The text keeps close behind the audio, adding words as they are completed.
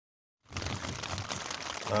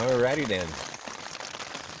Alrighty then.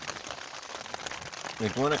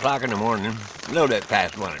 It's 1 o'clock in the morning, a little bit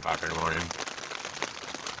past 1 o'clock in the morning.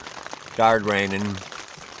 Started raining.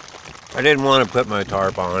 I didn't want to put my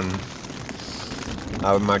tarp on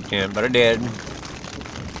out of my tent, but I did.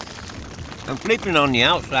 I'm sleeping on the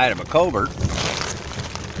outside of a covert. I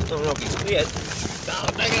don't know if you can see it. Oh,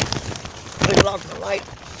 dang it. They lost the light.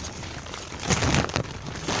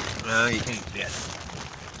 No, you can't see it.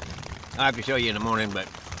 I'll have to show you in the morning, but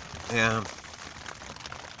yeah.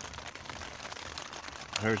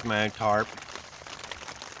 Here's my tarp.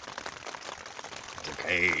 It's a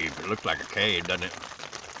cave. It looks like a cave, doesn't it?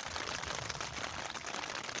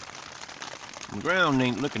 The ground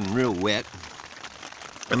ain't looking real wet.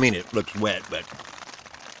 I mean, it looks wet, but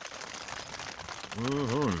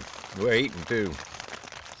we're eating too.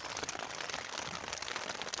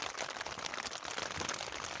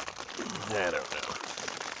 I don't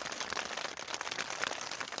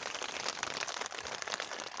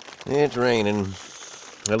know. It's raining.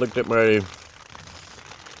 I looked at my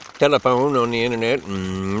telephone on the internet,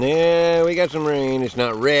 and yeah, we got some rain. It's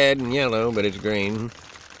not red and yellow, but it's green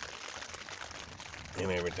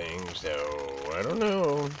and everything, so I don't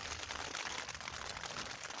know.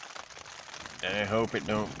 I hope it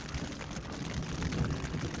don't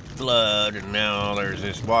flood and now there's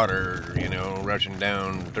this water, rushing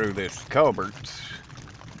down through this culvert.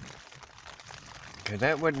 Because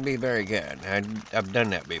that wouldn't be very good. I've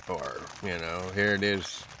done that before, Here it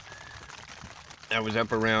is. I was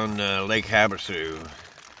up around Lake Havasu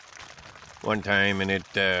one time, and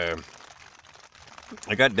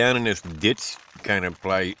I got down in this ditch kind of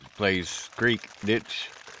place, creek ditch,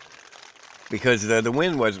 because the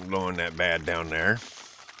wind wasn't blowing that bad down there.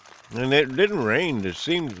 And it didn't rain. It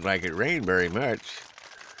seemed like it rained very much.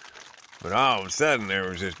 But all of a sudden, there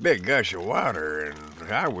was this big gush of water,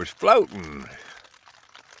 and I was floating.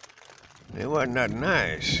 It wasn't that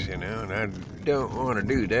nice, and I don't want to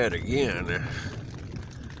do that again.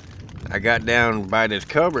 I got down by this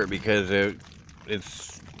culvert because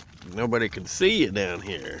it's nobody can see you down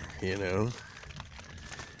here,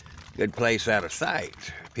 Good place out of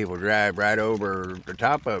sight. People drive right over the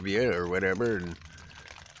top of you or whatever and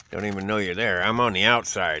don't even know you're there. I'm on the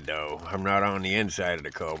outside, though. I'm not on the inside of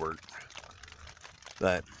the culvert.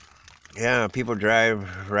 But yeah, people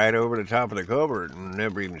drive right over the top of the culvert and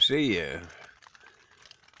never even see you.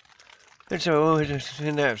 And so,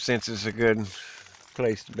 in that sense, it's a good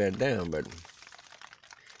place to bed down. But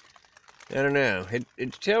I don't know.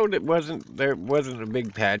 It showed there wasn't a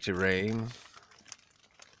big patch of rain.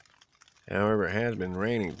 However, it has been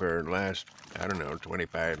raining for the last,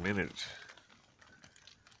 25 minutes.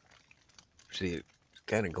 See, it's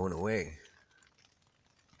kind of going away.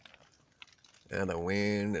 Now the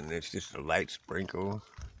wind, and it's just a light sprinkle.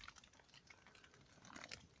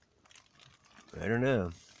 I don't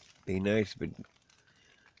know. Be nice, but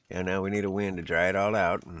yeah, now we need a wind to dry it all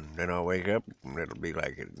out, and then I'll wake up, and it'll be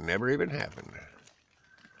like it never even happened.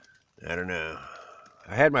 I don't know.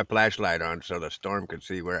 I had my flashlight on so the storm could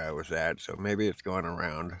see where I was at, so maybe it's going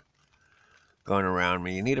around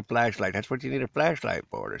me. You need a flashlight. That's what you need a flashlight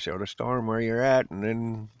for, to show the storm where you're at, and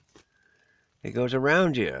then it goes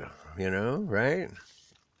around you, right?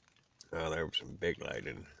 Oh, there was some big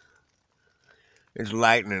lightning. It's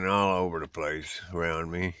lightning all over the place around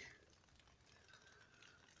me.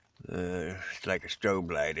 It's like a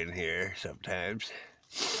strobe light in here sometimes.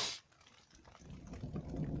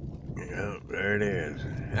 There it is.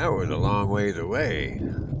 That was a long ways away.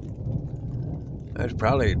 That's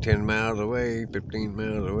probably 10 miles away, 15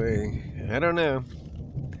 miles away. I don't know.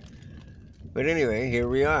 But anyway, here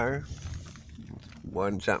we are.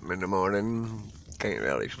 1 something in the morning. Can't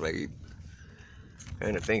really sleep.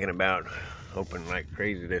 Kind of thinking about hoping like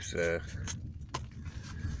crazy this it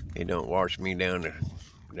don't wash me down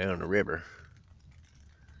the river.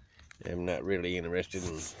 I'm not really interested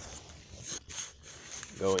in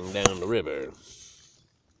going down the river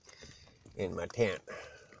in my tent.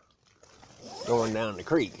 Going down the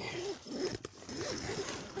creek.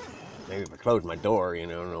 Maybe if I close my door,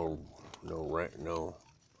 no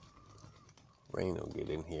rain will get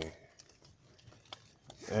in here.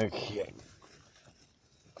 Okay.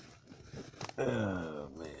 Oh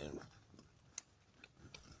man.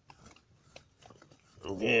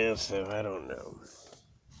 Yeah, so I don't know.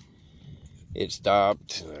 It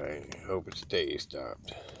stopped. I hope it stays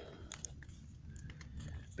stopped.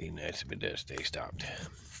 Be nice if it does stay stopped.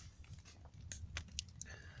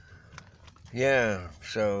 Yeah,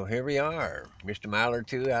 so here we are. Just a mile or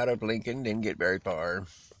two out of Lincoln. Didn't get very far.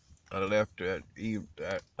 I left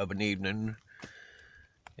of an evening.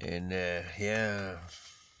 And yeah,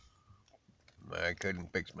 my I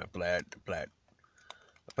couldn't fix my flat. I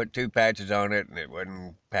put 2 patches on it and it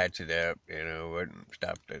wouldn't patch it up, wouldn't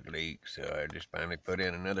stop the leak. So I just finally put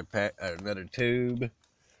in another tube.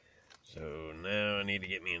 So now I need to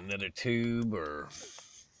get me another tube or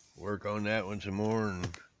work on that one some more and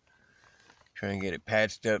try and get it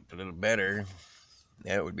patched up a little better.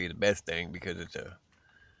 That would be the best thing because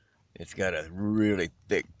it's got a really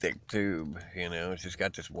thick tube, It's just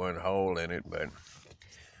got this one hole in it, but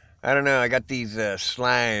I don't know. I got these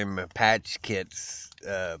slime patch kits,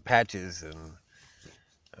 patches, and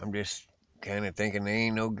I'm just kind of thinking they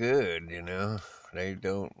ain't no good, They're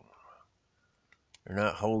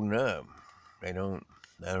not holding up. I don't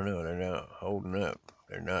know, they're not holding up.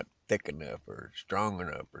 They're not thick enough or strong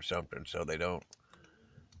enough or something, so they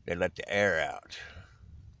let the air out.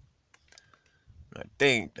 I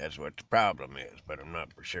think that's what the problem is, but I'm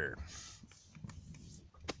not for sure.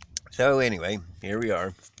 So anyway, here we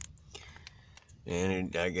are.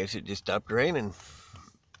 And I guess it just stopped raining.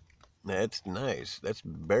 That's nice. That's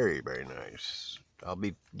very, very nice. I'll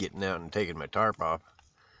be getting out and taking my tarp off.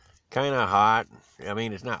 Kind of hot. I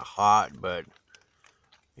mean, it's not hot, but,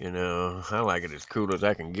 I like it as cool as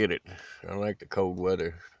I can get it. I like the cold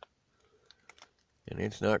weather. And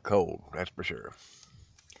it's not cold, that's for sure.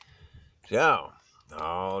 So,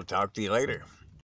 I'll talk to you later.